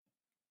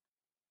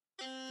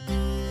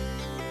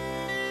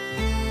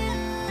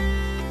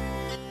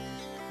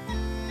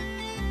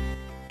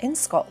In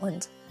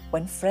Scotland,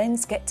 when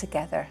friends get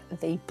together,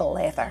 they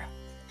blether.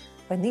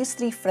 When these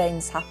three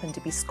friends happen to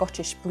be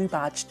Scottish Blue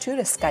Badge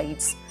tourist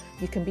guides,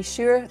 you can be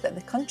sure that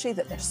the country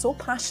that they're so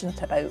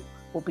passionate about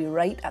will be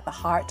right at the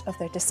heart of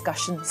their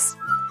discussions,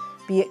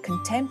 be it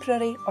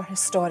contemporary or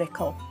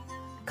historical,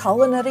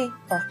 culinary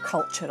or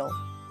cultural,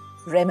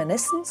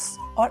 reminiscence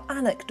or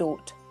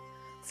anecdote.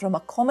 From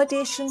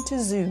accommodation to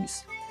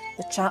zoos,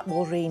 the chat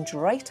will range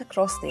right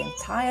across the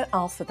entire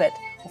alphabet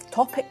of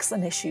topics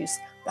and issues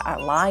that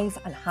are live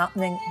and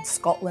happening in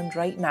Scotland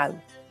right now.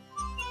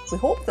 We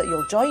hope that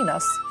you'll join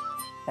us.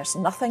 There's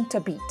nothing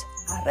to beat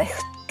a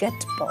recht good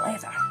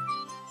blether.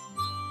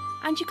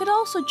 And you could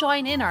also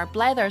join in our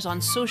blethers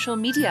on social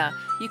media.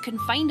 You can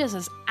find us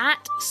as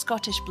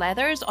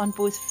 @ScottishBlethers on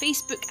both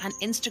Facebook and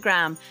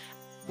Instagram.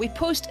 We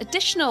post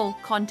additional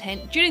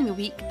content during the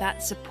week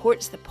that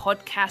supports the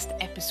podcast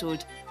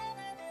episode.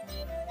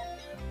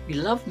 We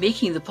love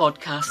making the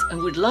podcast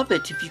and would love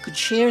it if you could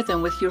share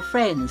them with your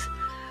friends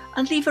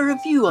and leave a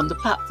review on the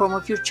platform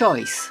of your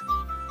choice.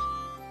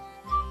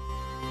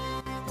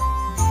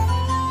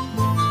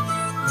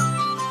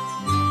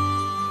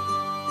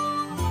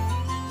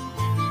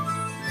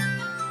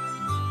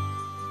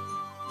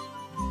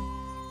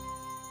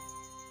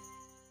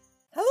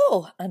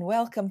 Hello and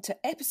welcome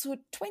to episode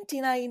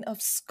 29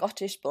 of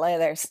Scottish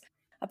Blethers.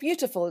 A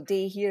beautiful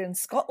day here in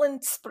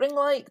Scotland,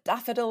 spring-like,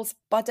 daffodils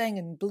budding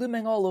and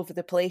blooming all over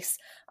the place.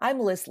 I'm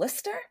Liz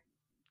Lister.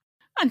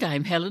 And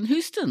I'm Helen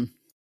Houston.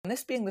 And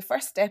this being the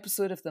first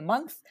episode of the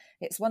month,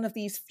 it's one of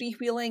these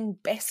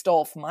freewheeling best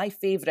of my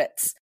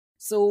favourites.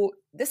 So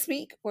this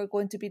week we're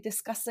going to be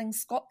discussing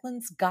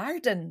Scotland's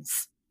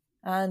gardens.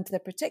 And they're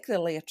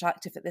particularly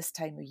attractive at this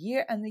time of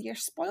year, and you're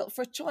spoilt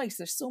for choice.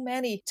 There's so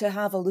many to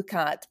have a look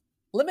at.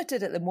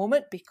 Limited at the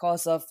moment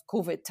because of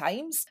COVID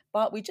times,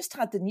 but we just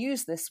had the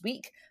news this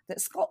week that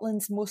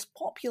Scotland's most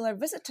popular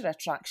visitor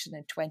attraction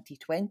in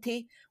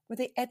 2020 were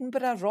the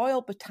Edinburgh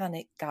Royal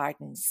Botanic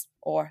Gardens,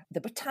 or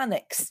the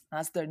Botanics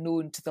as they're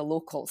known to the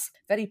locals.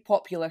 Very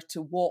popular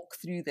to walk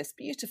through this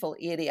beautiful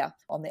area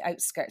on the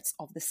outskirts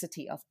of the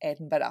city of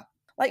Edinburgh.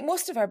 Like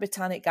most of our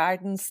botanic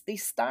gardens, they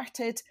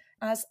started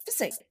as a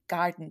physics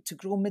garden to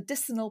grow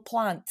medicinal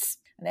plants.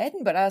 And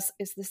Edinburgh's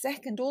is the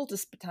second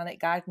oldest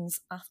botanic gardens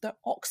after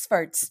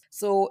Oxford's,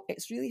 so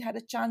it's really had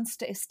a chance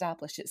to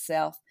establish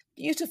itself.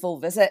 Beautiful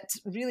visit,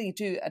 really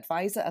do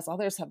advise it, as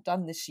others have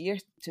done this year,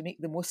 to make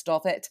the most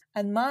of it.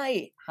 And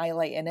my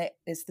highlight in it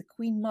is the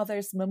Queen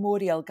Mother's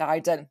Memorial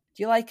Garden.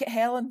 Do you like it,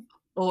 Helen?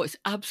 Oh, it's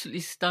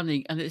absolutely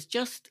stunning, and it's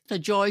just a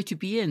joy to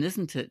be in,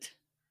 isn't it?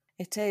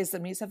 It is. I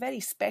mean, it's a very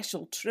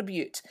special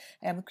tribute.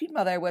 The Queen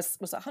Mother was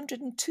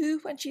 102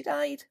 when she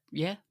died?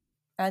 Yeah.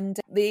 And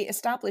they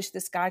established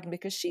this garden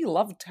because she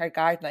loved her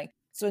gardening.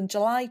 So in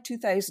July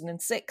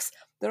 2006,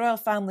 the royal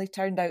family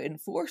turned out in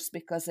force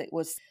because it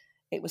was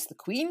the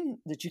Queen,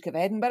 the Duke of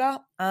Edinburgh,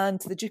 and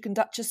the Duke and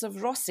Duchess of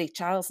Rothesay,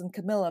 Charles and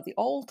Camilla. They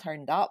all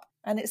turned up,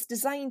 and it's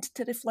designed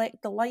to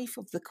reflect the life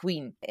of the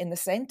Queen. In the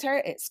centre,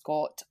 it's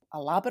got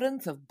a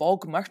labyrinth of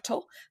bog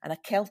myrtle and a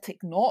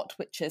Celtic knot,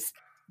 which is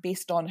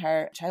based on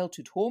her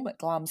childhood home at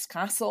Glamis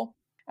Castle.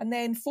 And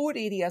then 4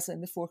 areas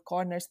in the 4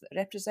 corners that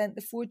represent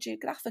the 4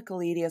 geographical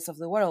areas of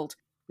the world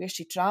where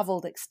she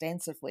travelled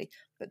extensively.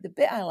 But the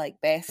bit I like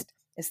best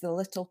is the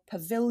little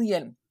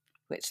pavilion,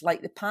 which,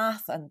 like the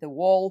path and the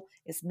wall,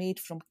 is made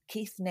from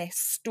Caithness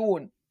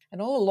stone.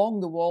 And all along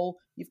the wall,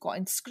 you've got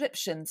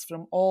inscriptions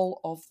from all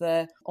of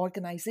the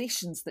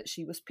organisations that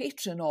she was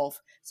patron of.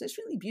 So it's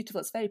really beautiful.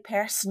 It's very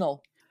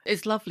personal.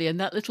 It's lovely, and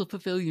that little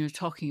pavilion you're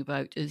talking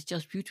about is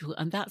just beautiful,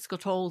 and that's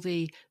got all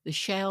the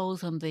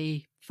shells and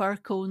the fir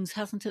cones,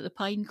 hasn't it, the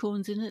pine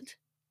cones in it?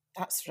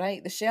 That's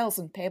right. The shells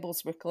and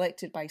pebbles were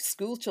collected by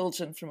school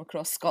children from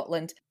across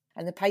Scotland,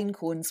 and the pine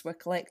cones were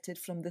collected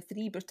from the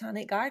 3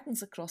 botanic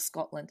gardens across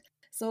Scotland.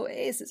 So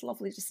it's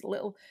lovely, just a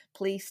little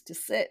place to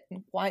sit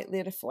and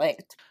quietly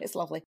reflect. It's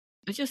lovely.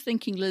 I was just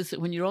thinking, Liz, that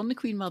when you're on the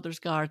Queen Mother's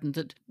garden,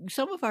 that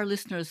some of our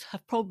listeners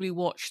have probably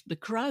watched The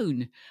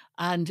Crown,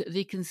 and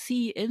they can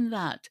see in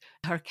that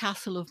her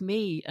Castle of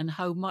May and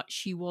how much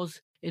she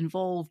was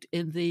involved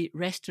in the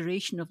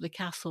restoration of the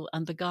castle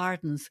and the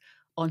gardens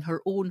on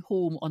her own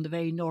home on the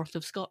very north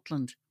of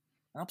Scotland.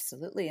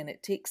 Absolutely, and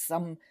it takes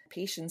some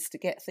patience to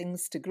get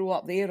things to grow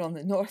up there on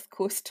the north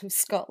coast of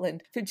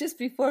Scotland. But just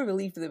before we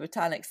leave the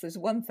botanics, there's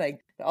one thing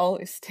that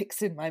always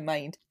sticks in my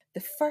mind. The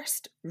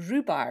first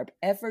rhubarb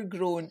ever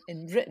grown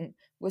in Britain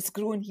was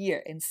grown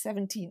here in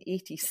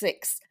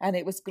 1786, and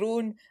it was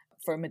grown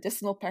for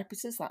medicinal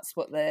purposes. That's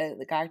what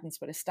the gardens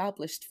were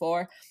established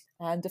for.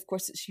 And of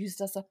course, it's used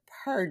as a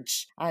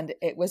purge. And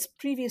it was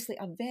previously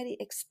a very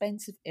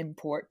expensive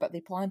import, but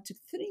they planted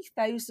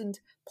 3,000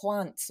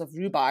 plants of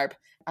rhubarb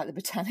at the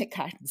Botanic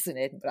Gardens in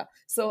Edinburgh.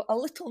 So a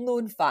little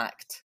known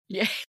fact.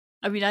 Yeah.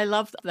 I mean, I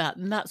love that.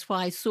 And that's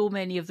why so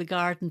many of the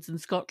gardens in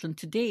Scotland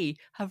today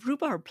have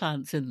rhubarb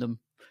plants in them.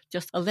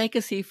 Just a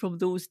legacy from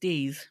those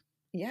days.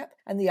 Yep,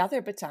 and the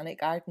other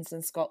botanic gardens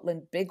in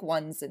Scotland, big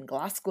ones in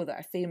Glasgow that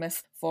are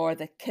famous for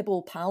the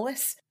Kibble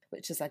Palace,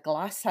 which is a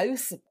glass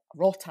house,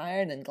 wrought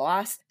iron and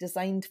glass,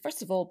 designed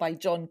first of all by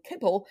John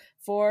Kibble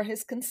for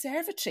his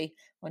conservatory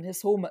on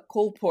his home at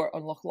Coalport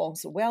on Loch Long.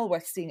 So well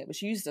worth seeing. It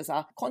was used as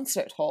a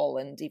concert hall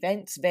and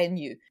events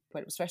venue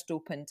when it was first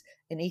opened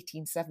in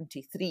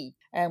 1873.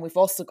 And we've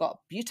also got a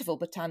beautiful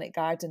botanic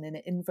garden in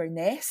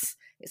Inverness.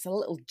 It's a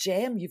little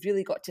gem. You've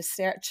really got to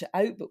search it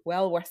out, but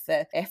well worth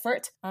the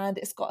effort. And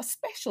it's got a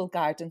special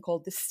garden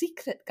called the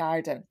Secret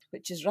Garden,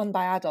 which is run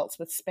by adults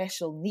with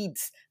special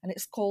needs. And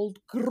it's called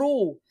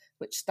GROW,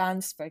 which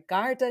stands for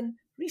Garden,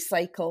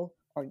 Recycle,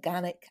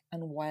 Organic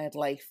and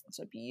Wildlife. It's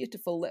a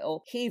beautiful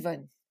little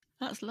haven.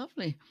 That's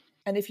lovely.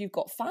 And if you've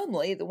got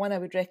family, the one I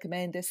would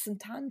recommend is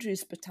St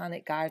Andrew's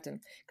Botanic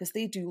Garden, because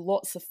they do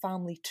lots of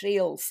family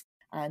trails.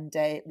 And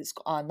it's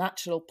got a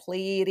natural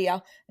play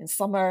area. In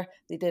summer,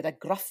 they did a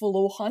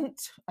gruffalo hunt.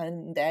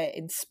 And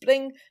in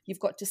spring, you've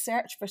got to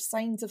search for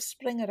signs of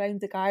spring around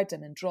the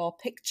garden and draw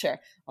a picture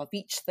of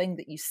each thing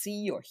that you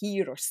see or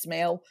hear or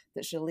smell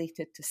that's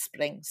related to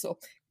spring. So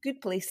good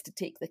place to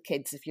take the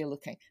kids if you're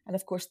looking. And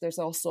of course, there's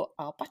also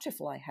a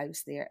butterfly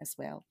house there as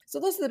well. So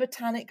those are the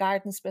botanic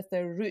gardens with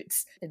their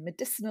roots in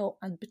medicinal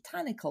and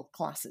botanical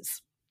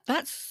classes.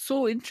 That's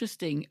so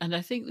interesting. And I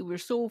think that we're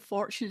so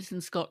fortunate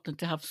in Scotland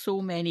to have so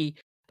many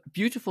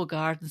beautiful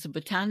gardens, and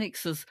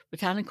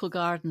botanical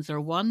gardens are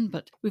one,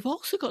 but we've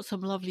also got some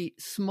lovely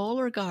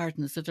smaller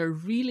gardens that are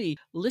really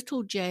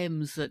little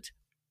gems that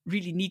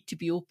really need to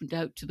be opened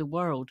out to the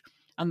world.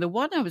 And the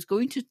one I was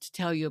going to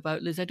tell you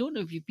about, Liz, I don't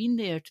know if you've been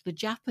there, to the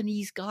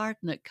Japanese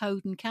garden at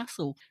Cowden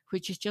Castle,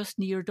 which is just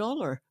near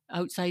Dollar,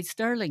 outside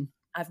Stirling.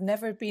 I've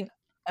never been.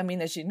 I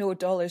mean, as you know,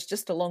 Dollar's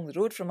just along the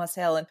road from us,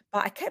 Helen,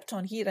 but I kept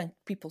on hearing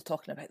people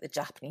talking about the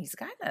Japanese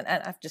garden,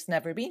 and I've just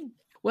never been.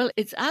 Well,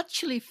 it's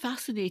actually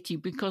fascinating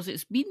because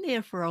it's been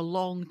there for a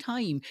long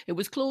time. It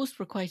was closed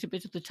for quite a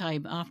bit of the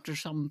time after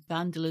some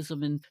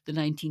vandalism in the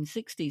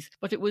 1960s,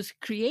 but it was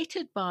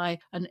created by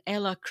an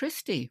Ella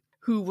Christie,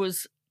 who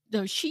was...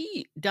 Now,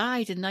 she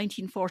died in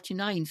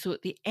 1949, so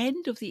at the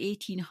end of the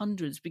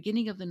 1800s,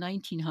 beginning of the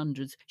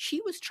 1900s, she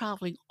was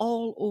travelling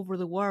all over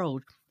the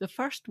world, the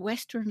first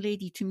Western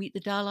lady to meet the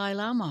Dalai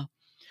Lama.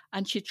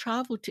 And she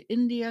travelled to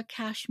India,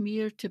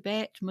 Kashmir,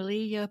 Tibet,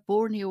 Malaya,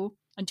 Borneo,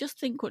 and just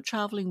think what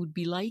travelling would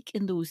be like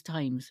in those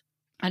times.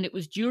 And it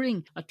was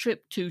during a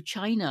trip to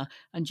China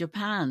and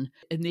Japan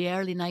in the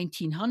early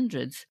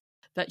 1900s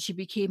that she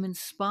became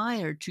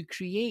inspired to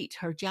create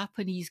her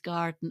Japanese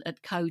garden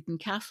at Cowden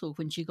Castle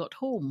when she got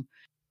home.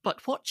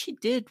 But what she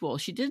did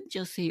was, she didn't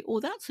just say, oh,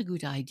 that's a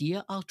good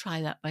idea, I'll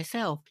try that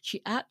myself.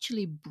 She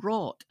actually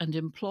brought and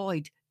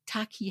employed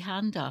Taki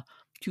Handa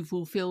to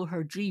fulfill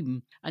her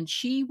dream. And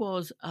she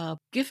was a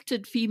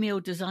gifted female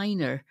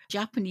designer,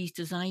 Japanese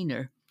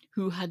designer,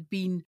 who had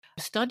been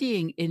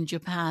studying in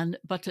Japan,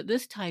 but at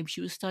this time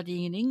she was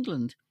studying in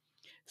England.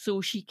 So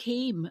she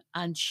came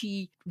and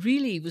she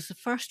really was the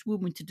first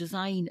woman to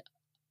design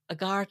a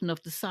garden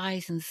of the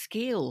size and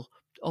scale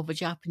of a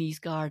Japanese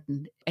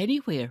garden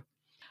anywhere.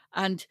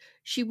 And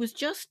she was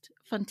just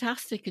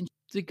fantastic. And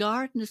the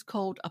garden is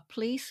called A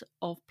Place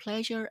of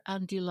Pleasure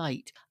and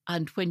Delight.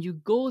 And when you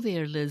go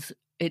there, Liz,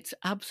 it's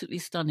absolutely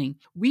stunning.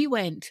 We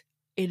went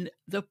in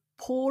the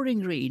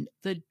pouring rain,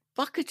 the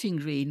bucketing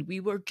rain. We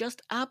were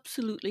just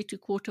absolutely, to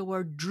quote a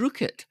word,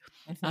 drooked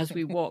as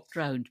we walked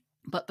round.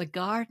 But the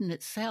garden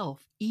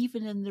itself,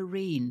 even in the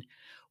rain,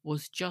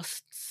 was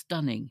just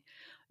stunning.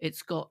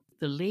 It's got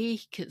the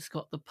lake, it's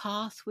got the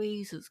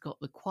pathways, it's got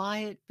the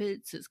quiet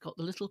bits, it's got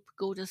the little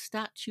pagoda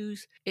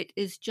statues. It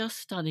is just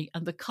stunning.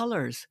 And the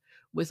colours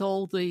with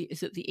all the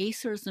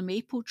acers, the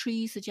maple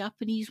trees, the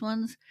Japanese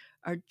ones,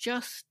 are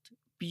just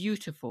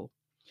beautiful.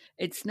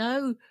 It's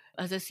now,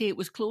 as I say, it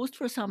was closed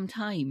for some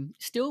time,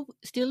 still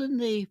in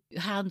the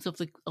hands of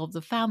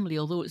the family,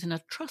 although it's in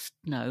a trust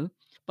now.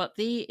 But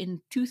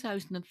in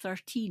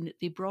 2013,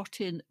 they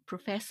brought in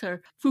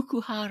Professor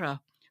Fukuhara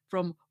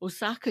from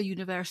Osaka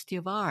University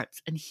of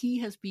Arts, and he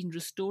has been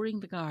restoring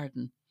the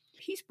garden.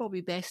 He's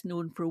probably best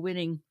known for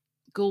winning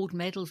gold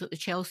medals at the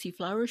Chelsea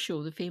Flower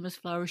Show, the famous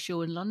flower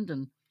show in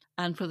London,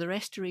 and for the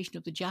restoration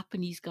of the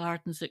Japanese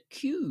gardens at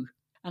Kew,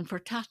 and for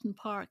Tatton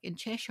Park in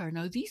Cheshire.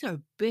 Now, these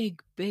are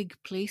big, big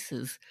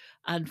places,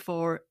 and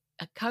for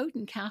a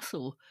Cowden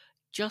Castle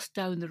just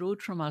down the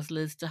road from us,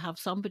 Liz, to have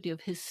somebody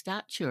of his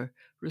stature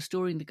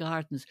restoring the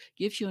gardens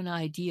gives you an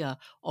idea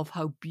of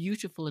how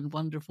beautiful and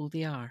wonderful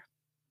they are.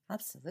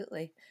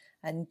 Absolutely.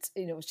 And,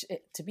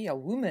 to be a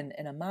woman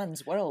in a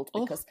man's world,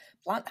 because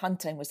plant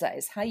hunting was at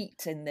its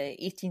height in the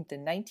 18th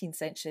and 19th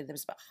century. There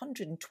was about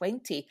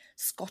 120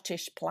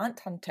 Scottish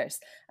plant hunters,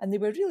 and they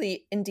were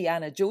really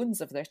Indiana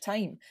Jones of their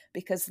time,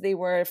 because they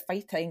were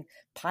fighting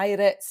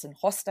pirates and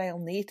hostile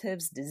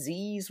natives,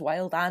 disease,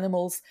 wild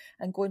animals,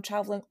 and going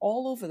travelling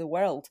all over the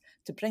world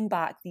to bring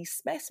back these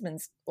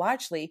specimens,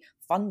 largely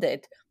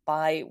funded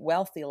by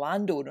wealthy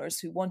landowners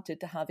who wanted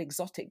to have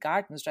exotic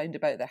gardens round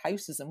about their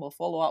houses, and we'll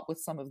follow up with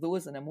some of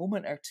those in a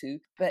moment or two.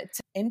 But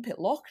in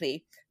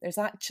Pitlochry, there's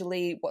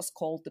actually what's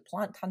called the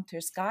Plant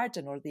Hunter's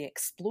Garden or the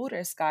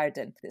Explorer's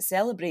Garden that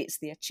celebrates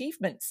the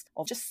achievements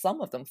of just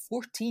some of them,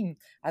 14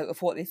 out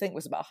of what they think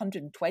was about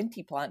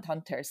 120 plant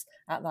hunters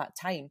at that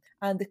time.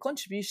 And the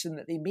contribution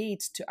that they made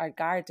to our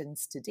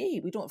gardens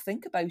today, we don't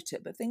think about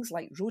it, but things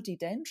like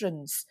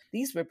rhododendrons,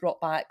 these were brought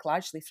back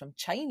largely from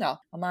China,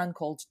 a man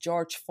called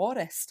George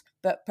Forrest.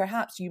 But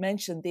perhaps you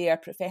mentioned there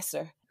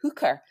Professor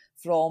Hooker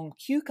from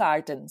Kew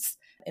Gardens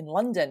in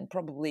London,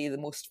 probably the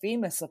most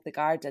famous of the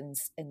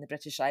gardens in the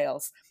British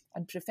Isles.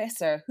 And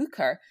Professor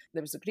Hooker,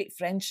 there was a great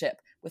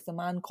friendship with a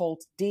man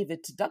called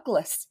David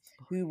Douglas,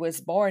 who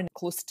was born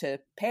close to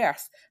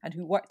Perth and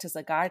who worked as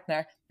a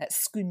gardener at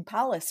Scone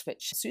Palace,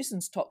 which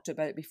Susan's talked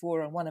about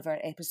before on one of our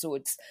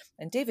episodes.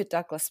 And David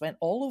Douglas went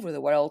all over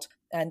the world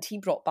and he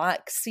brought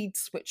back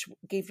seeds which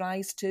gave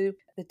rise to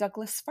the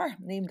Douglas fir,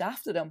 named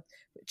after him,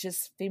 which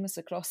is famous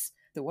across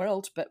the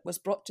world, but was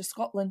brought to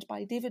Scotland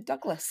by David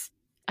Douglas.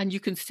 And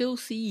you can still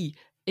see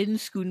in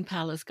Scone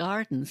Palace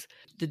Gardens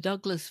the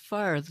Douglas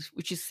fir,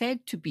 which is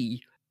said to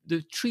be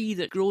the tree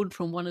that grown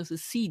from one of the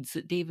seeds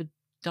that David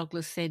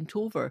Douglas sent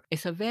over.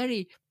 It's a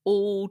very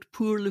old,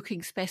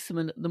 poor-looking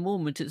specimen at the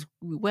moment. It's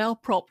well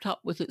propped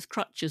up with its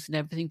crutches and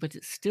everything, but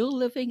it's still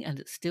living and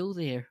it's still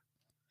there.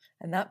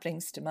 And that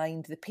brings to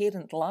mind the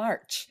parent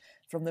larch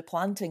from the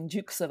planting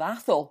Dukes of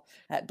Atholl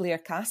at Blair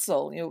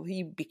Castle. You know,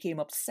 he became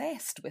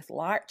obsessed with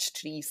larch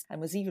trees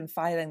and was even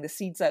firing the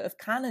seeds out of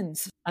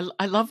cannons.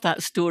 I love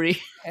that story.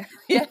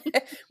 Yeah,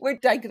 we're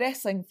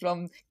digressing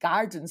from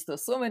gardens, though.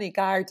 So many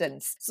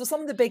gardens. So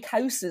some of the big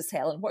houses,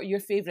 Helen, what are your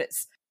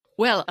favourites?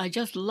 Well, I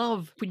just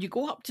love when you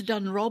go up to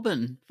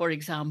Dunrobin, for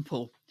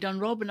example.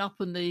 Dunrobin up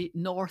on the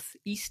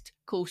northeast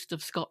coast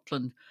of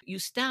Scotland. You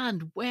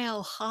stand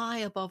well high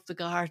above the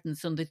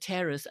gardens on the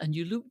terrace and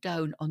you look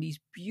down on these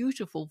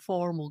beautiful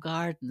formal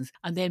gardens.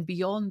 And then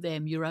beyond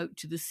them, you're out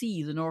to the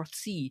sea, the North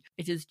Sea.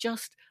 It is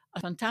just a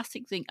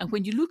fantastic thing. And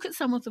when you look at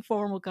some of the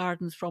formal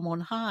gardens from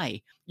on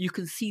high, you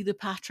can see the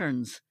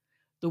patterns,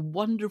 the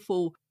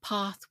wonderful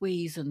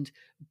pathways and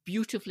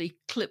beautifully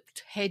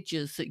clipped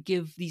hedges that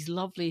give these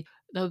lovely...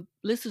 Now,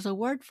 Liz, there's a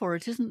word for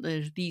it, isn't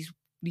there?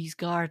 These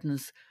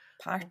gardens.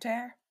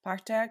 Parterre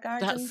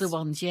gardens? That's the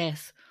ones,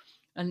 yes.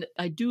 And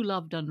I do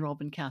love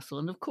Dunrobin Castle.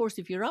 And of course,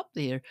 if you're up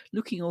there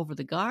looking over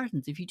the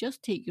gardens, if you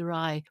just take your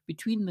eye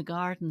between the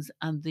gardens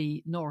and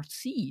the North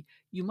Sea,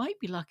 you might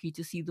be lucky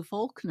to see the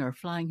falconer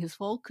flying his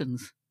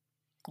falcons.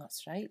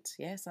 That's right.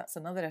 Yes, that's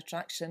another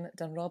attraction at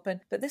Dunrobin.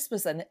 But this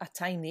was a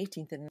time in the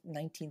 18th and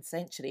 19th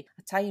century,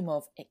 a time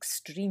of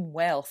extreme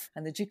wealth.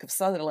 And the Duke of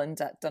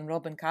Sutherland at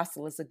Dunrobin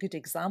Castle is a good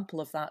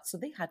example of that. So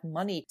they had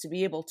money to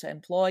be able to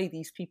employ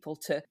these people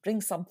to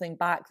bring something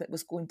back that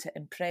was going to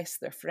impress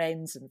their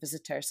friends and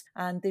visitors.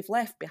 And they've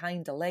left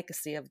behind a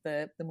legacy of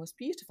the most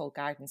beautiful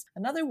gardens.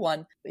 Another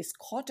one is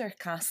Codder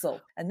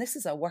Castle. And this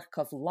is a work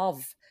of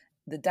love.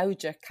 The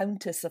Dowager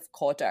Countess of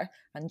Codder,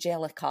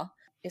 Angelica,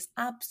 is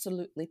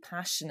absolutely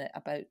passionate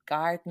about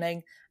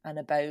gardening and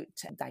about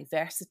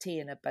diversity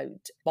and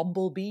about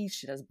bumblebees.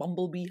 She does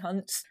bumblebee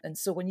hunts. And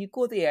so when you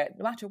go there,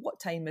 no matter what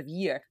time of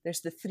year,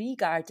 there's the three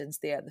gardens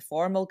there, the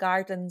formal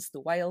gardens, the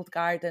wild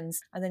gardens,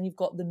 and then you've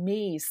got the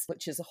maze,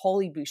 which is a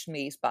hollybush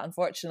maze, but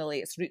unfortunately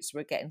its roots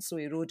were getting so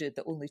eroded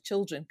that only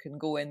children can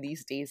go in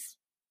these days.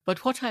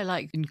 But what I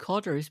like in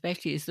Codder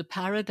especially is the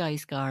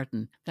Paradise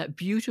Garden, that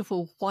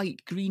beautiful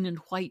white, green and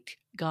white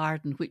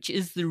garden, which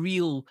is the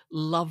real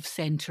love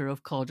centre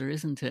of Codder,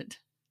 isn't it?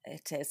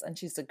 It is, and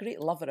she's a great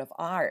lover of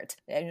art.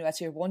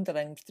 As you're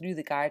wandering through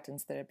the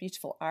gardens, there are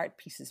beautiful art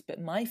pieces, but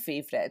my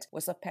favourite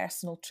was a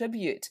personal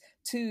tribute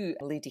to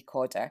Lady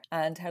Codder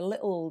and her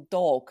little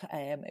dog.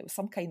 It was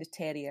some kind of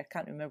terrier, I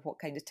can't remember what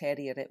kind of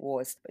terrier it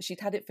was, but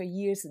she'd had it for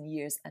years and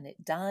years and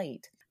it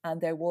died. And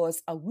there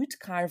was a wood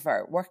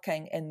carver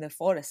working in the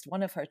forest.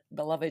 One of her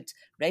beloved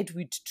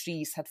redwood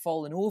trees had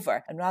fallen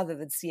over, and rather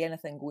than see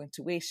anything going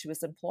to waste, she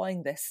was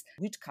employing this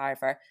wood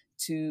carver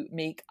to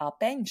make a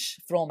bench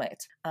from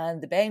it.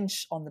 And the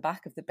bench, on the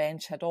back of the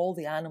bench, had all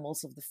the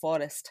animals of the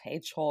forest,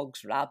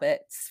 hedgehogs,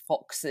 rabbits,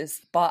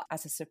 foxes. But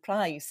as a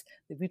surprise,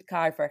 the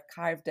woodcarver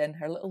carved in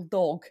her little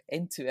dog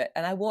into it.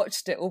 And I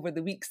watched it over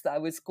the weeks that I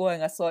was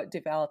going. I saw it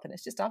develop, and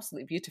it's just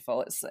absolutely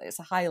beautiful. It's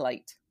a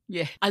highlight.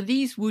 Yeah, and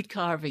these wood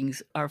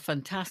carvings are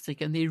fantastic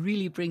and they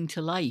really bring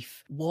to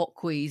life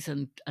walkways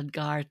and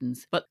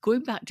gardens. But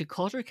going back to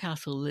Codder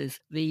Castle, Liz,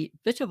 the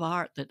bit of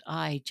art that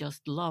I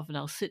just love, and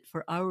I'll sit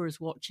for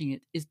hours watching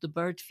it, is the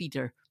bird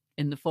feeder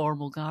in the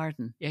formal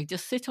garden. Yeah,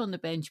 just sit on the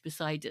bench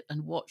beside it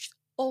and watch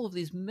all of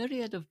these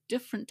myriad of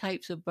different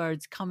types of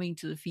birds coming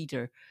to the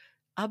feeder.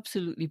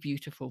 Absolutely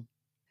beautiful.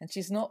 And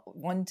she's not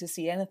one to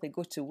see anything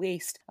go to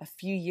waste. A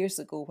few years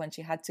ago, when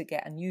she had to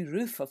get a new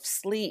roof of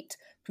slate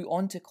put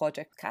onto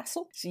Codder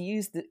Castle, she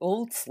used the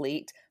old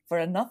slate for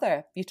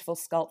another beautiful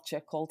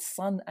sculpture called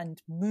Sun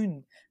and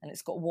Moon. And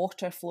it's got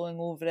water flowing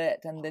over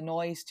it, and the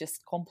noise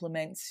just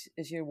complements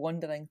as you're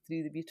wandering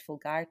through the beautiful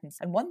gardens.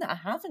 And one that I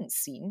haven't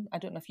seen, I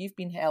don't know if you've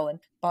been,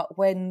 Helen, but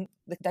when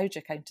the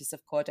Dowager Countess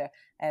of Codder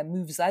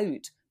moves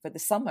out for the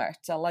summer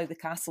to allow the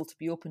castle to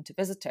be open to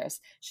visitors,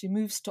 she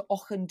moves to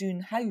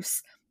Auchendoun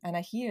House. And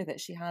I hear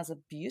that she has a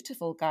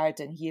beautiful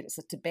garden here. It's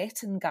a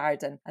Tibetan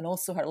garden, and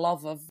also her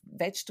love of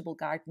vegetable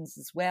gardens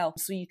as well.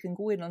 So you can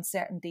go in on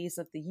certain days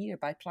of the year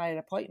by prior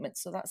appointment.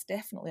 So that's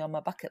definitely on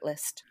my bucket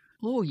list.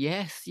 Oh,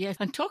 yes, yes.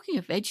 And talking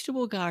of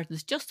vegetable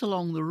gardens, just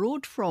along the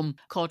road from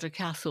Codder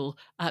Castle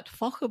at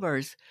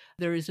Fochabers,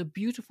 there is a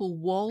beautiful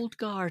walled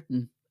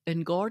garden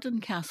in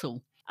Gordon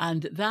Castle.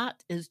 And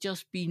that has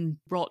just been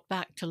brought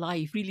back to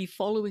life, really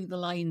following the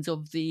lines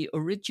of the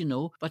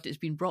original, but it's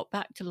been brought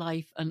back to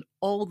life. And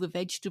all the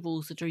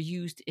vegetables that are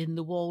used in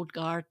the walled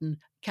garden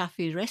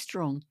cafe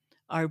restaurant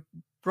are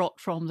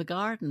brought from the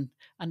garden.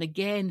 And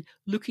again,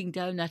 looking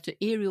down at the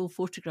aerial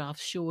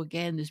photographs show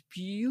again this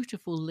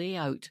beautiful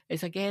layout.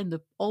 It's again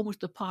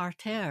almost the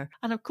parterre.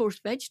 And of course,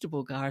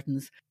 vegetable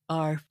gardens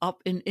are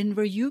up in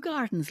Inverewe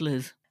Gardens,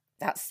 Liz.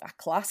 That's a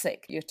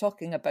classic. You're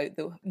talking about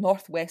the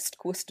northwest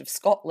coast of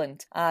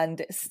Scotland, and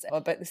it's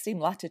about the same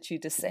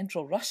latitude as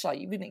central Russia.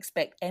 You wouldn't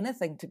expect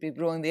anything to be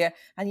growing there.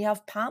 And you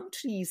have palm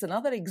trees and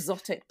other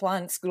exotic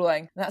plants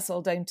growing. And that's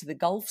all down to the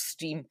Gulf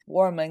Stream,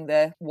 warming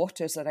the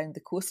waters around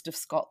the coast of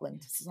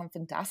Scotland. Some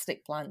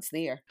fantastic plants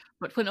there.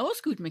 But when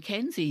Osgood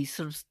Mackenzie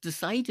sort of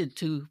decided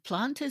to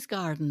plant his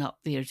garden up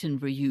there at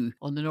Inverewe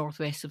on the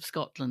northwest of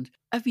Scotland,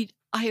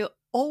 I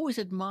always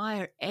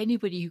admire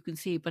anybody who can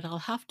say, but I'll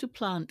have to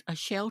plant a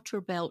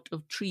shelter belt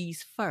of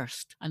trees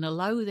first and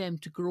allow them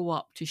to grow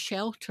up to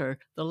shelter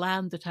the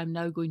land that I'm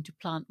now going to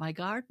plant my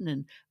garden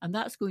in. And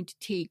that's going to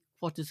take,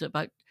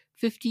 about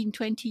 15,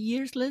 20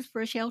 years, Liz,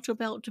 for a shelter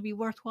belt to be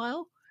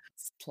worthwhile?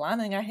 It's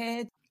planning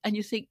ahead. And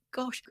you think,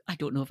 gosh, I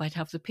don't know if I'd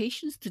have the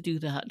patience to do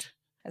that.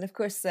 And of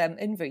course,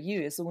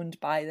 Inverewe is owned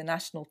by the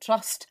National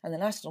Trust, and the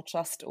National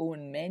Trust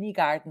own many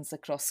gardens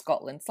across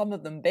Scotland, some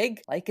of them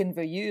big, like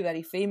Inverewe,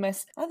 very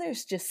famous,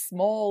 others just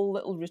small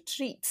little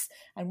retreats.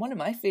 And one of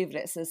my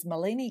favourites is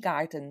Mullaney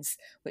Gardens,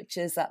 which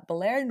is at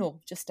Balerno,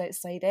 just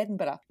outside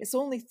Edinburgh. It's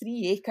only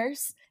 3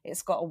 acres,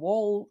 it's got a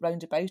wall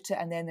round about it,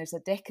 and then there's a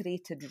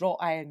decorated wrought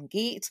iron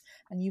gate,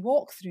 and you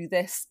walk through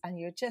this and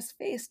you're just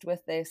faced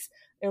with this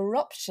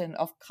eruption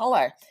of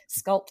colour,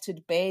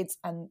 sculpted beds,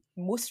 and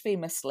most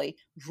famously,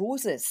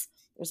 roses.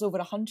 There's over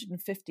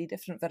 150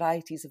 different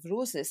varieties of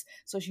roses.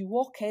 So as you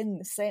walk in,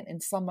 the scent in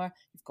summer,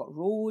 you've got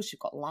rose, you've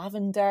got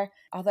lavender,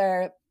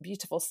 other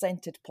beautiful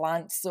scented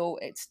plants. So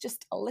it's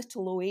just a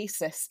little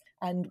oasis.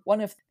 And one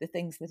of the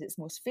things that it's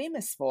most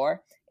famous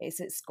for is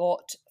it's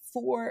got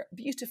 4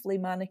 beautifully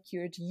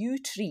manicured yew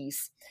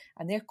trees,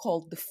 and they're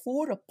called the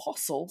 4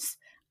 Apostles,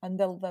 and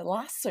they're the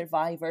last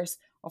survivors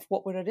of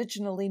what were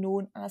originally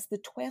known as the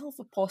 12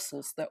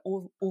 Apostles. They're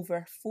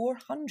over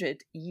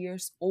 400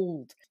 years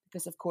old,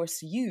 because of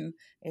course yew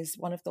is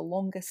one of the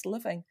longest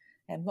living,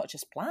 not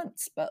just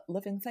plants, but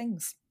living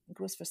things. It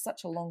grows for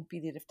such a long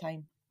period of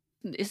time.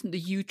 Isn't the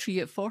yew tree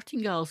at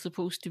Fortingall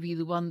supposed to be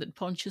the one that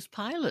Pontius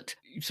Pilate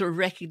sort of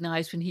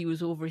recognised when he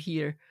was over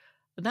here?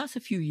 And that's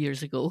a few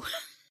years ago.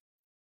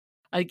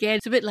 Again,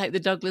 it's a bit like the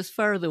Douglas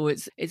fir, though.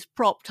 It's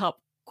propped up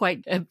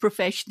quite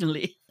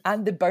professionally.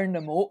 And the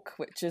Burnham Oak,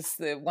 which is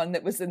the one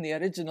that was in the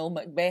original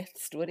Macbeth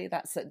story.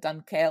 That's at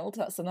Dunkeld.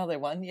 That's another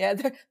one. Yeah,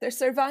 they're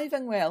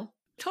surviving well.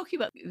 Talking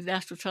about the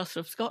National Trust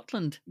of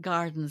Scotland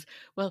gardens,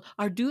 well,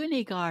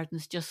 Ardouinay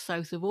Gardens just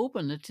south of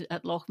Oban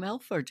at Loch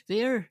Melford,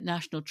 they're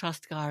National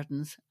Trust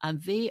gardens,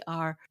 and they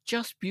are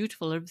just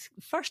beautiful. The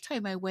first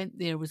time I went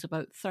there was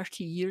about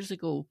 30 years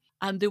ago,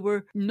 and they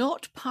were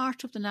not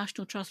part of the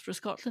National Trust for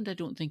Scotland, I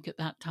don't think, at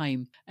that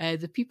time.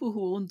 The people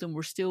who owned them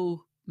were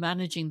still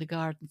managing the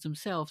gardens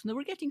themselves, and they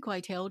were getting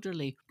quite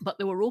elderly, but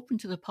they were open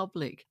to the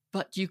public.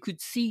 But you could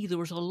see there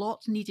was a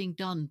lot needing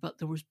done, but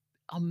there was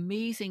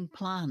amazing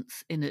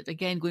plants in it.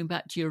 Again, going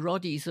back to your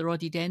roddies, the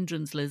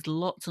rhododendrons, Liz,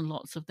 lots and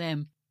lots of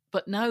them.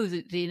 But now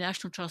the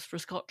National Trust for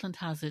Scotland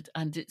has it,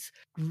 and it's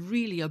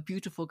really a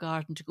beautiful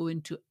garden to go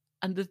into.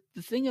 And the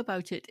thing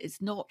about it,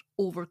 it's not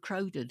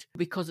overcrowded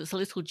because it's a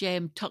little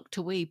gem tucked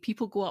away.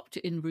 People go up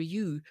to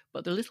Inverewe,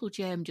 but the little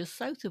gem just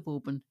south of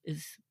Oban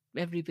is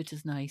every bit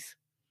as nice.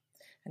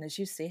 And as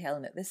you say,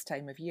 Helen, at this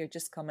time of year,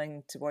 just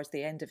coming towards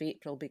the end of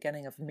April,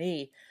 beginning of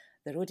May,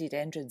 the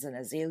rhododendrons and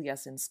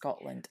azaleas in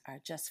Scotland are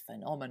just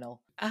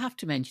phenomenal. I have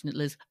to mention it,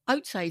 Liz.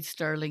 Outside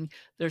Stirling,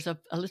 there's a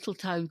little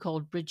town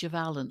called Bridge of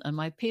Allen, and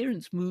my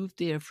parents moved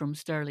there from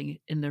Stirling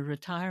in their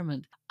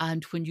retirement.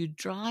 And when you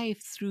drive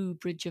through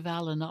Bridge of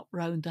Allen up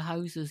round the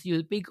houses,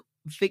 the big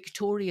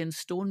Victorian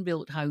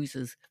stone-built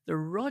houses, the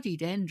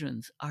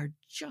rhododendrons are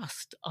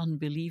just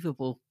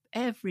unbelievable.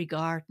 Every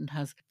garden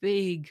has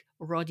big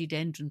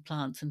rhododendron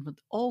plants, and with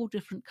all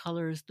different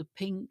colours, the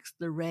pinks,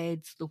 the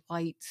reds, the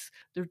whites.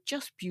 They're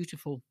just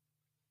beautiful.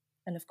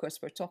 And of course,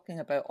 we're talking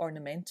about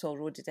ornamental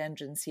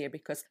rhododendrons here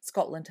because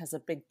Scotland has a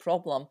big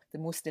problem. The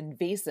most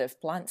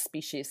invasive plant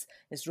species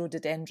is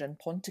Rhododendron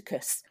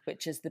ponticus,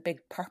 which is the big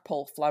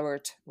purple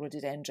flowered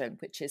rhododendron,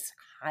 which is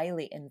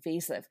highly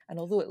invasive. And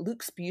although it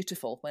looks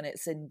beautiful when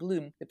it's in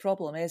bloom, the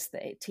problem is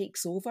that it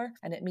takes over,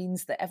 and it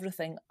means that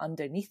everything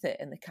underneath it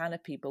in the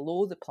canopy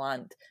below the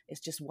plant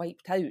is just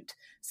wiped out.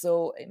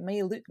 So it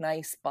may look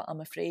nice, but I'm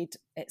afraid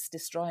it's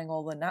destroying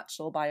all the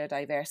natural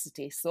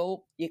biodiversity.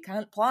 So you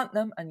can't plant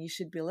them, and you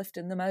should be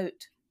lifting them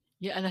out.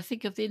 Yeah, and I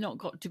think if they not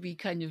got to be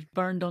kind of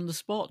burned on the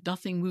spot,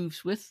 nothing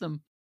moves with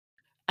them.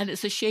 And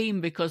it's a shame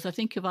because I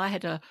think if I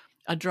had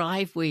a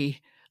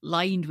driveway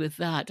lined with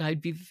that,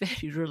 I'd be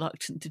very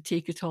reluctant to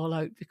take it all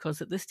out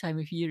because at this time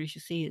of year, as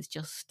you say, it's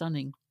just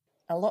stunning.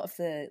 A lot of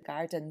the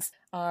gardens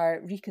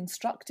are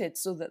reconstructed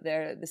so that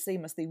they're the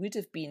same as they would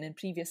have been in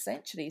previous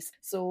centuries.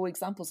 So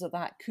examples of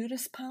that,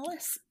 Couros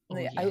Palace.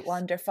 The yes.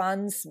 Outlander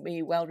fans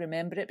may well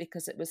remember it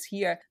because it was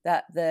here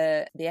that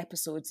the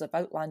episodes of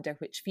Outlander,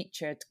 which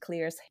featured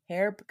Claire's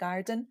herb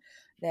garden,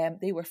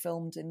 they were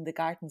filmed in the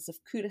gardens of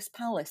Couros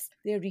Palace.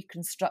 They're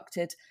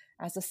reconstructed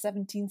as a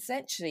 17th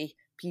century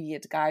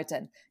period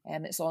garden.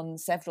 It's on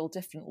several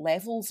different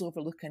levels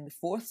overlooking the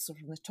Forth. So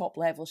from the top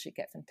levels, you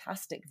get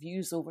fantastic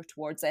views over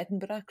towards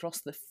Edinburgh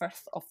across the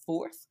Firth of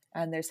Forth.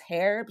 And there's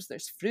herbs,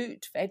 there's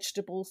fruit,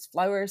 vegetables,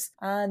 flowers,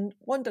 and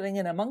wandering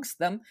in amongst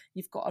them,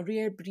 you've got a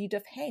rare breed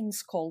of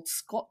hens called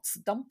Scots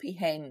Dumpy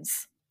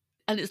hens.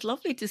 And it's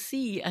lovely to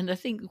see. And I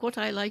think what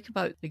I like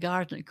about the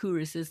garden at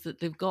Couros is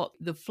that they've got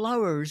the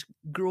flowers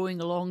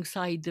growing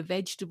alongside the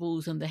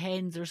vegetables and the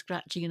hens are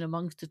scratching in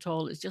amongst it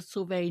all. It's just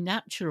so very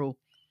natural.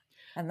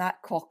 And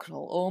that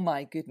cockerel, oh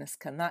my goodness,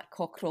 can that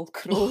cockerel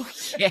crow? Oh,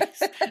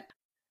 yes.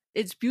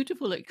 It's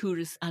beautiful at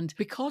Couros, and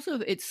because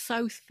of its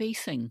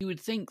south-facing, you would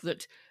think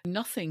that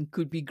nothing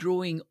could be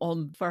growing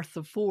on Firth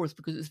of Forth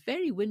because it's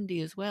very windy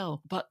as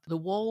well. But the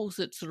walls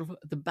at sort of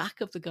the back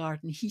of the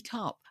garden heat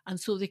up, and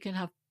so they can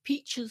have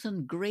peaches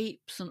and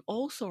grapes and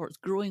all sorts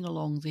growing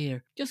along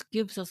there. Just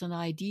gives us an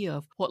idea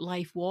of what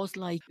life was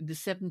like in the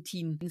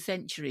 17th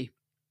century.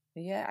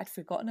 Yeah, I'd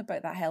forgotten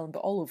about that, Helen, but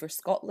all over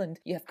Scotland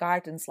you have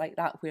gardens like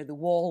that where the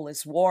wall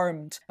is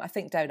warmed. I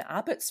think down at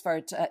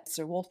Abbotsford, at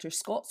Sir Walter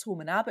Scott's home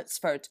in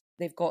Abbotsford,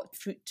 they've got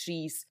fruit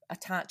trees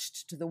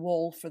attached to the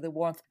wall for the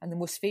warmth. And the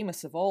most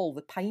famous of all,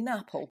 the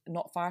pineapple,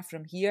 not far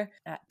from here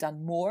at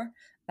Dunmore.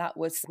 That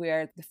was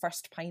where the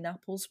first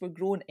pineapples were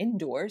grown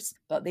indoors,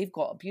 but they've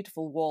got a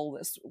beautiful wall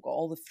that's got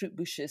all the fruit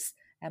bushes.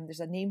 There's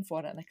a name for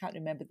it, and I can't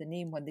remember the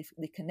name when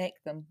they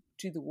connect them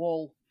to the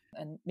wall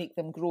and make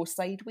them grow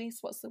sideways.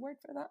 What's the word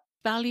for that?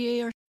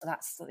 Ballier.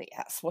 That's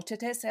what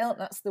it is, Helen.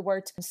 That's the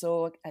word.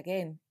 So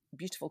again,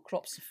 beautiful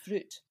crops of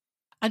fruit.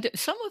 And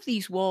some of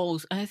these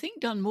walls, and I think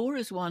Dunmore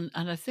is one,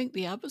 and I think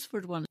the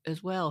Abbotsford one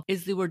as well,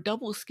 is they were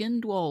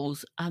double-skinned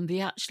walls and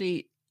they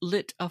actually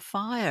lit a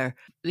fire.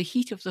 The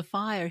heat of the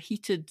fire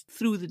heated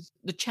through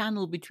the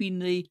channel between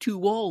the two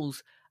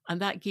walls, and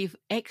that gave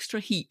extra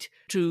heat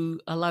to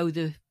allow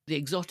the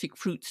exotic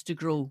fruits to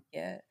grow.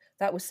 Yeah.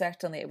 That was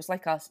certainly, it was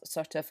like a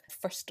sort of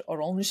first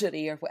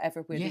orangery or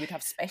whatever, where they would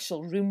have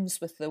special rooms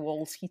with the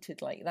walls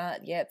heated like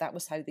that. Yeah, that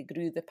was how they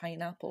grew the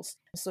pineapples.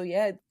 So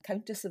yeah,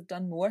 Countess of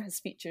Dunmore has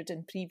featured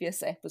in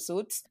previous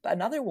episodes. But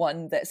another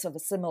one that's of a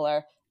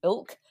similar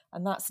ilk,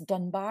 and that's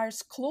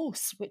Dunbar's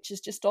Close, which is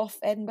just off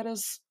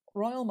Edinburgh's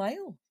Royal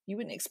Mile. You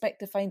wouldn't expect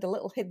to find a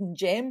little hidden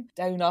gem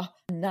down a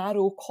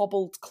narrow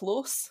cobbled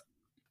close.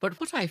 But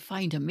what I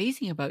find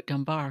amazing about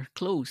Dunbar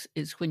Close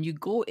is when you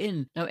go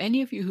in, now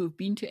any of you who've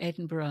been to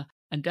Edinburgh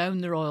and down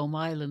the Royal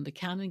Mile and the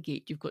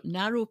Canongate, you've got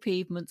narrow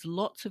pavements,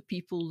 lots of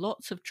people,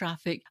 lots of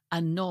traffic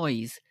and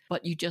noise,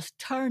 but you just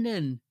turn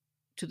in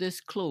to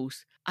this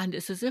close and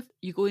it's as if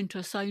you go into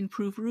a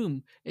soundproof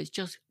room. It's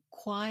just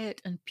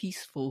quiet and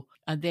peaceful.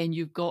 And then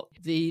you've got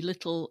the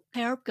little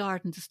herb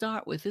garden to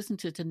start with,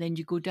 isn't it? And then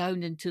you go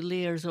down into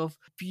layers of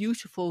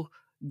beautiful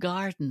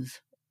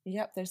gardens.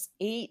 Yep, there's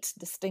 8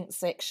 distinct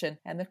sections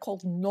and they're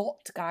called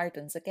knot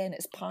gardens. Again,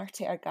 it's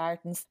parterre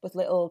gardens with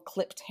little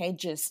clipped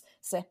hedges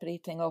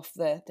separating off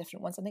the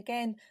different ones. And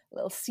again,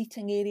 little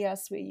seating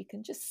areas where you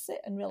can just sit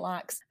and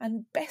relax.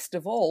 And best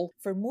of all,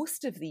 for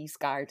most of these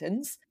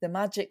gardens, the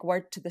magic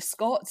word to the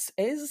Scots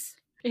is...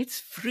 It's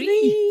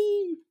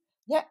free!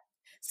 Yep.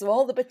 So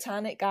all the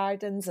botanic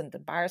gardens and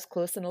Dunbar's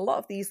Close and a lot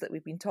of these that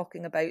we've been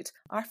talking about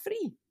are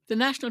free. The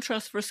National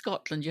Trust for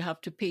Scotland, you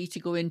have to pay to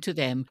go into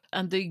them.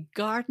 And the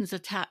gardens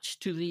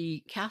attached to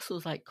the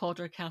castles like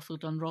Codder Castle,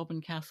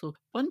 Dunrobin Castle.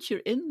 Once you're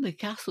in the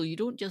castle, you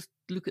don't just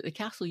look at the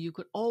castle. You've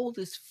got all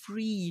this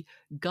free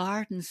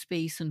garden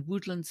space and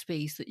woodland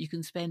space that you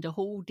can spend a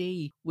whole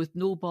day with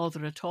no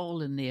bother at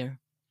all in there.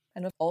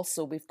 And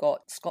also we've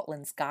got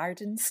Scotland's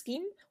Garden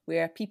Scheme,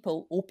 where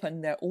people open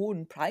their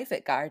own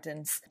private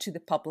gardens to the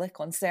public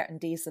on certain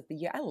days of the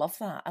year. I love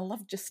that. I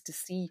love just to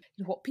see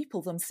what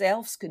people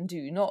themselves can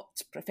do,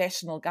 not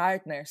professional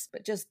gardeners,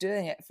 but just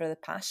doing it for the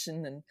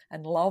passion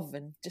and love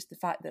and just the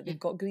fact that they've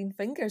got green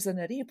fingers and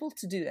are able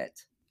to do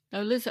it.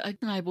 Now, Liz and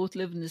I both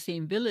live in the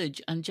same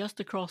village, and just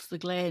across the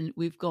glen,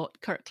 we've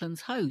got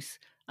Kirkland's House.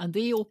 and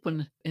they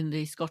open in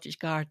the Scottish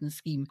Garden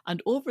scheme.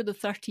 And over the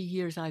 30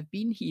 years I've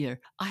been here,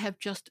 I have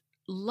just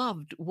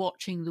loved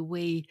watching the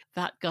way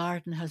that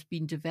garden has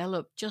been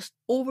developed. Just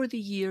over the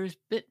years,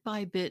 bit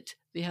by bit,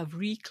 they have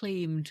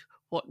reclaimed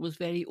what was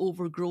very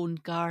overgrown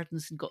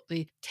gardens and got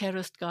the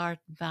terraced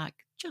garden back.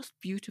 Just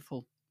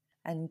beautiful.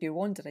 And you're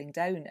wandering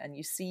down and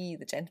you see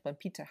the gentleman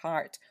Peter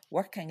Hart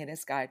working in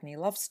his garden. He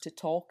loves to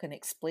talk and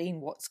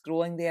explain what's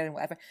growing there and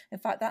whatever. In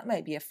fact, that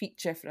might be a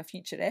feature for a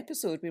future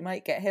episode. We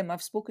might get him.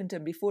 I've spoken to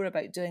him before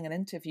about doing an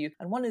interview.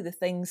 And one of the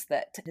things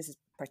that his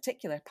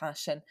particular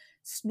passion,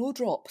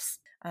 snowdrops.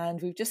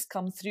 And we've just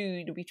come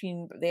through,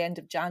 between the end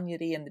of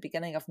January and the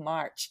beginning of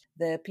March,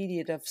 the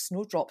period of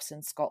snowdrops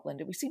in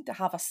Scotland. And we seem to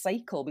have a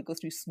cycle. We go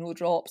through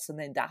snowdrops and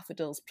then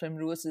daffodils,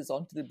 primroses,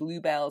 onto the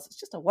bluebells. It's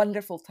just a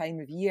wonderful time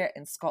of year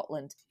in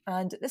Scotland.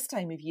 And at this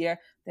time of year,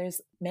 there's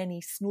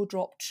many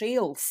snowdrop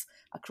trails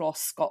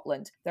across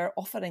Scotland. They're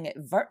offering it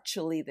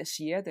virtually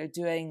this year. They're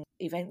doing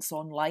events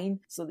online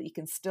so that you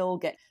can still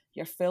get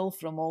your fill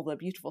from all the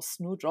beautiful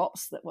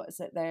snowdrops that,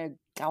 they're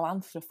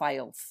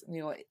galanthrophiles.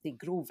 You know, they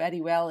grow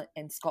very well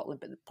in Scotland,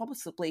 but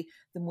possibly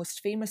the most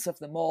famous of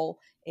them all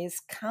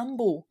is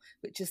Cambo,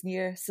 which is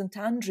near St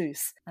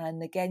Andrews.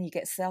 And again, you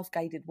get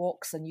self-guided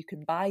walks and you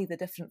can buy the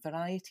different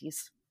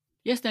varieties.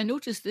 Yes, and I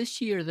noticed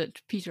this year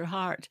that Peter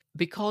Hart,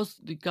 because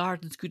the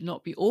gardens could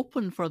not be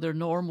open for their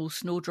normal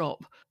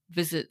snowdrop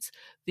visits,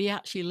 they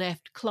actually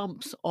left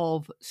clumps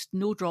of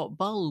snowdrop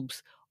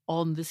bulbs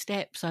on the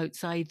steps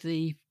outside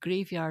the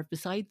graveyard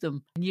beside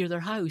them near their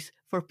house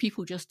for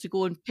people just to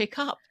go and pick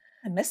up.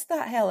 I missed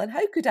that, Helen.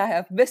 How could I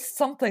have missed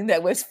something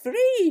that was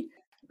free?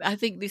 I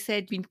think they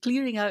said been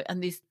clearing out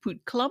and they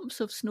put clumps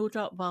of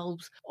snowdrop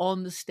bulbs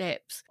on the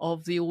steps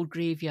of the old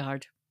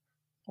graveyard.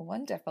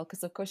 Wonderful,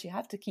 because of course you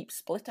have to keep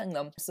splitting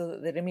them so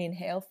that they remain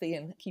healthy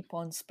and keep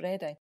on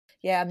spreading.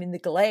 Yeah, I mean, the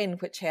Glen,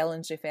 which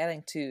Helen's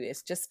referring to,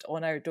 is just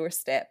on our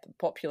doorstep, a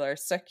popular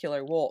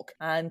circular walk.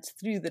 And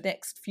through the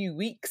next few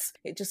weeks,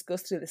 it just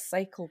goes through the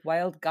cycle,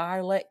 wild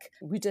garlic,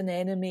 wood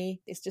anemone.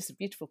 It's just a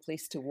beautiful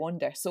place to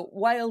wander. So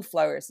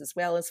wildflowers as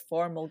well as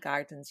formal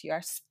gardens, you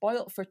are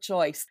spoilt for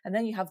choice. And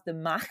then you have the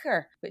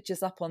Macher, which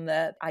is up on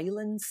the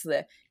islands,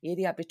 the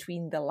area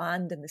between the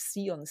land and the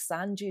sea on the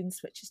sand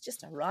dunes, which is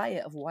just a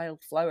riot of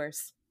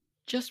wildflowers.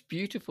 Just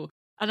beautiful.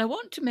 And I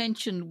want to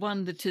mention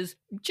one that is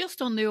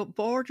just on the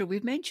border.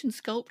 We've mentioned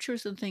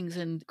sculptures and things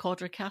in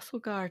Codder Castle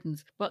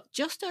Gardens, but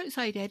just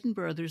outside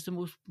Edinburgh, there's the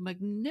most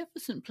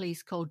magnificent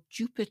place called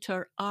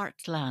Jupiter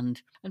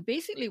Artland. And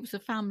basically, it was a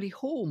family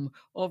home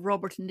of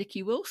Robert and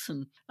Nicky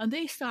Wilson, and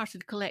they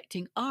started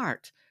collecting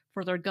art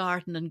for their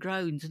garden and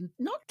grounds. And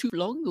not too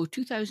long ago,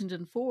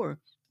 2004.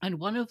 And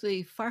one of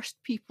the first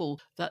people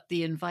that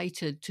they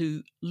invited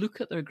to look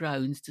at their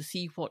grounds to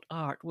see what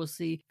art was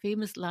the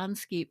famous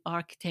landscape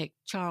architect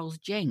Charles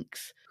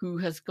Jenks, who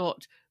has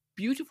got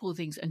beautiful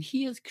things. And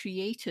he has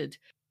created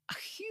a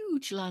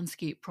huge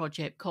landscape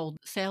project called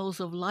Cells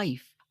of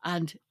Life.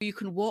 And you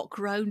can walk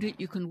around it,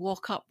 you can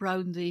walk up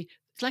round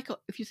it's like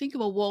if you think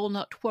of a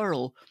walnut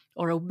twirl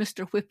or a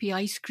Mr. Whippy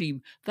ice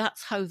cream,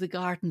 that's how the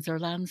gardens are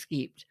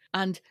landscaped.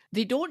 And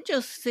they don't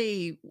just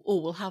say,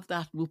 oh, we'll have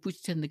that and we'll put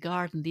it in the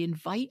garden. They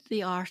invite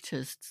the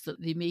artists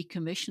that they may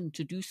commission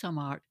to do some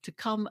art to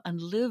come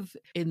and live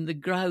in the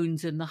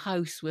grounds in the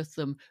house with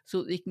them so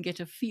that they can get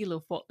a feel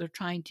of what they're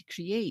trying to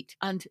create.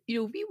 And,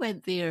 we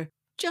went there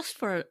just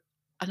for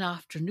an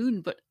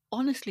afternoon, but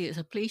honestly, it's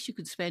a place you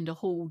could spend a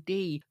whole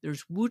day.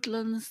 There's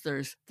woodlands,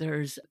 there's,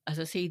 as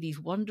I say, these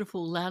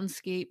wonderful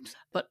landscapes,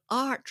 but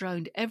art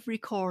round every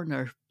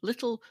corner,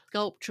 little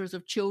sculptures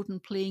of children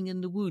playing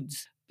in the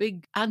woods,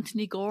 big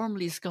Anthony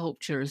Gormley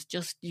sculptures.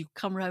 Just you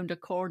come round a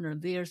corner,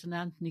 there's an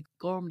Anthony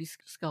Gormley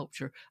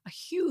sculpture. A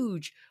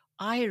huge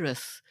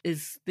iris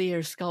is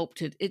there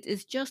sculpted. It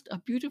is just a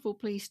beautiful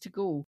place to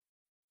go.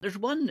 There's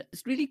one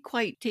that's really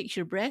quite takes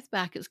your breath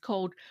back. It's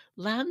called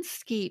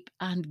Landscape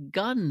and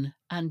Gun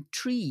and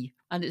Tree.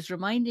 And it's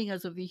reminding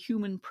us of the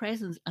human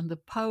presence and the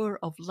power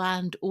of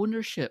land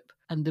ownership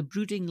and the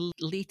brooding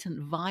latent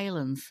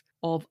violence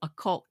of a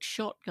cocked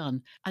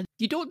shotgun. And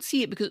you don't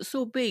see it because it's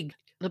so big.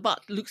 The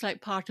butt looks like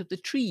part of the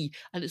tree.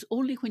 And it's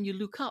only when you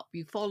look up,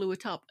 you follow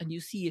it up and you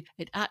see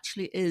it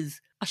actually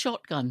is a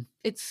shotgun.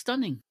 It's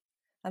stunning.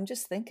 I'm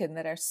just thinking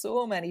there are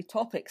so many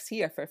topics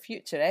here for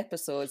future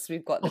episodes.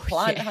 We've got the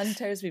plant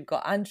hunters, we've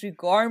got Andrew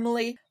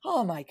Gormley.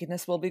 Oh my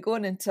goodness, we'll be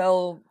going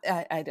until,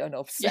 I don't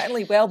know,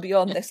 certainly well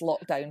beyond this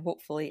lockdown,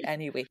 hopefully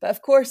anyway. But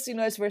of course,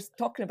 as we're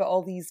talking about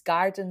all these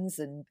gardens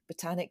and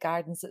botanic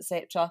gardens,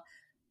 etc.,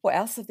 what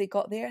else have they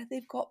got there?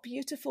 They've got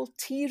beautiful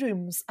tea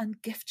rooms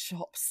and gift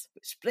shops,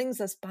 which brings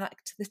us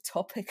back to the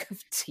topic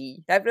of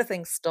tea.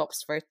 Everything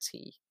stops for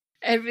tea.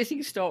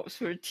 Everything stops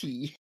for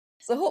tea.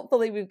 So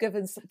hopefully we've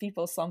given some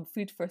people some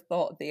food for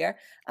thought there.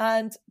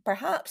 And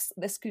perhaps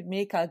this could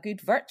make a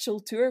good virtual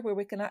tour where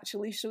we can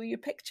actually show you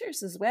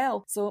pictures as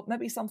well. So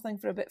maybe something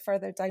for a bit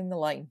further down the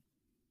line.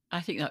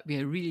 I think that'd be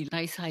a really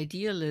nice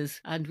idea,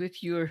 Liz. And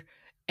with your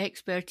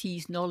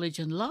expertise, knowledge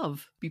and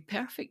love, be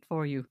perfect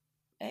for you.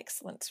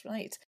 Excellent,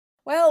 right.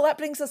 Well, that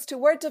brings us to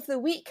Word of the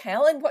Week.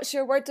 Helen, what's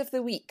your Word of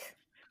the Week?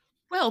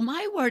 Well,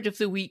 my word of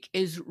the week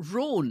is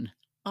roan,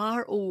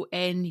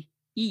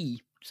 R-O-N-E,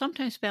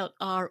 sometimes spelled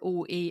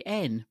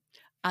R-O-A-N.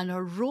 And a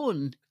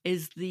roan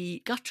is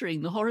the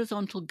guttering, the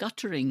horizontal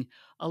guttering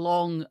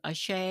along a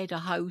shed, a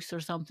house or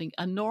something.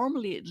 And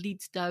normally it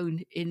leads down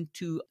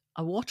into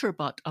a water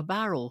butt, a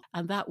barrel,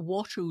 and that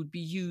water would be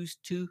used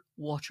to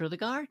water the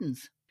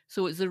gardens.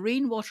 So it's the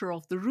rainwater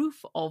off the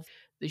roof of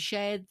the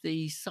shed,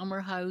 the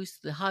summer house,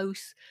 the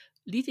house,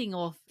 leading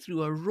off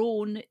through a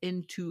roan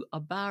into a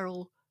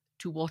barrel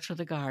to water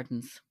the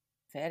gardens.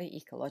 Very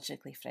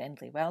ecologically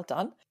friendly. Well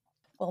done.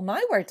 Well,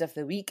 my word of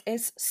the week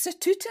is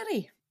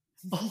statutory.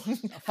 Oh,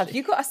 Have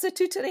you got a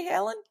statutory,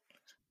 Helen?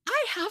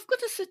 I have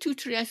got a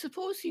statutory. I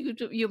suppose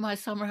you my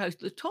summer house.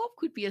 The top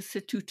could be a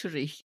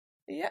statutory.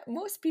 Yeah,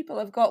 most people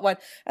have got one.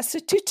 A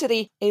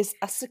statutory is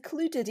a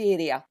secluded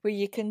area where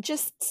you can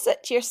just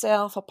sit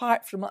yourself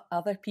apart from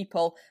other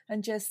people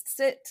and just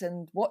sit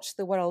and watch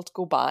the world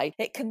go by.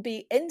 It can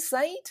be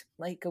inside,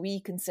 like a wee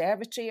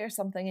conservatory or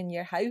something in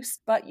your house,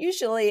 but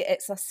usually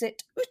it's a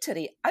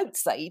sit-ootery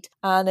outside,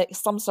 and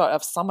it's some sort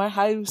of summer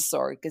house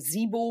or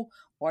gazebo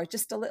or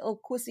just a little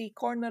cosy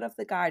corner of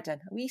the garden,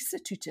 a wee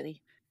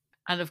statutory.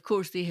 And of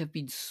course, they have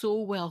been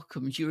so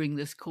welcome during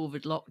this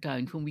COVID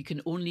lockdown when we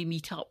can only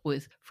meet up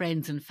with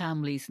friends and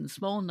families in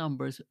small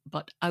numbers,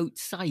 but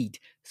outside.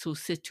 So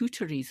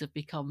statutories have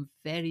become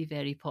very,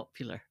 very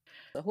popular.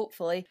 So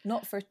hopefully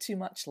not for too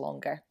much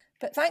longer.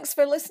 But thanks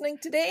for listening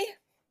today.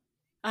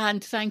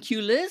 And thank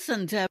you, Liz.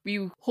 And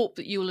we hope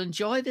that you'll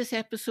enjoy this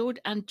episode.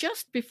 And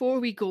just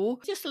before we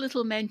go, just a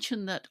little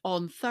mention that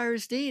on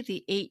Thursday,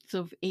 the 8th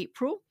of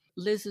April,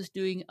 Liz is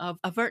doing a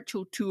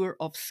virtual tour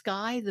of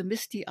Skye, the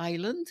Misty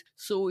Island.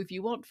 So if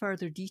you want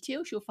further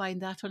details, you'll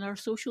find that on our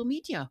social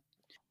media.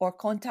 Or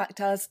contact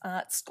us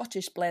at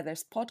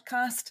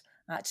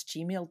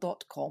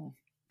scottishbletherspodcast@gmail.com.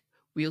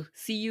 We'll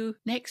see you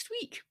next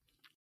week.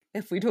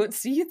 If we don't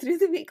see you through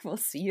the week, we'll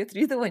see you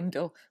through the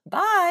window.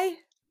 Bye!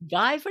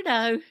 Bye for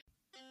now.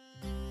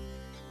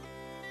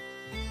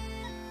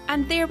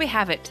 And there we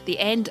have it, the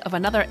end of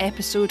another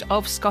episode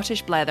of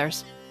Scottish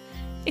Blethers.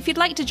 If you'd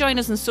like to join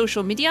us on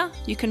social media,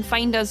 you can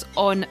find us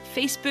on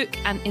Facebook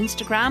and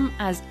Instagram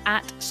as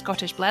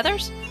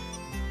 @ScottishBlethers.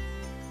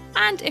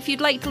 And if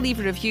you'd like to leave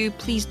a review,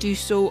 please do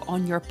so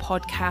on your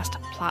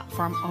podcast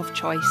platform of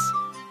choice.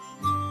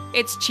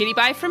 It's cheery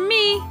bye from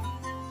me.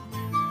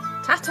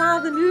 Ta-ta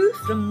the loo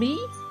from me.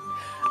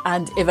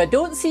 And if I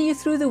don't see you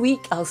through the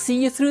week, I'll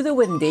see you through the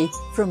windy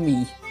from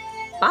me.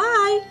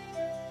 Bye!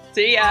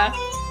 See ya.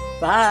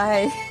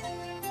 Bye.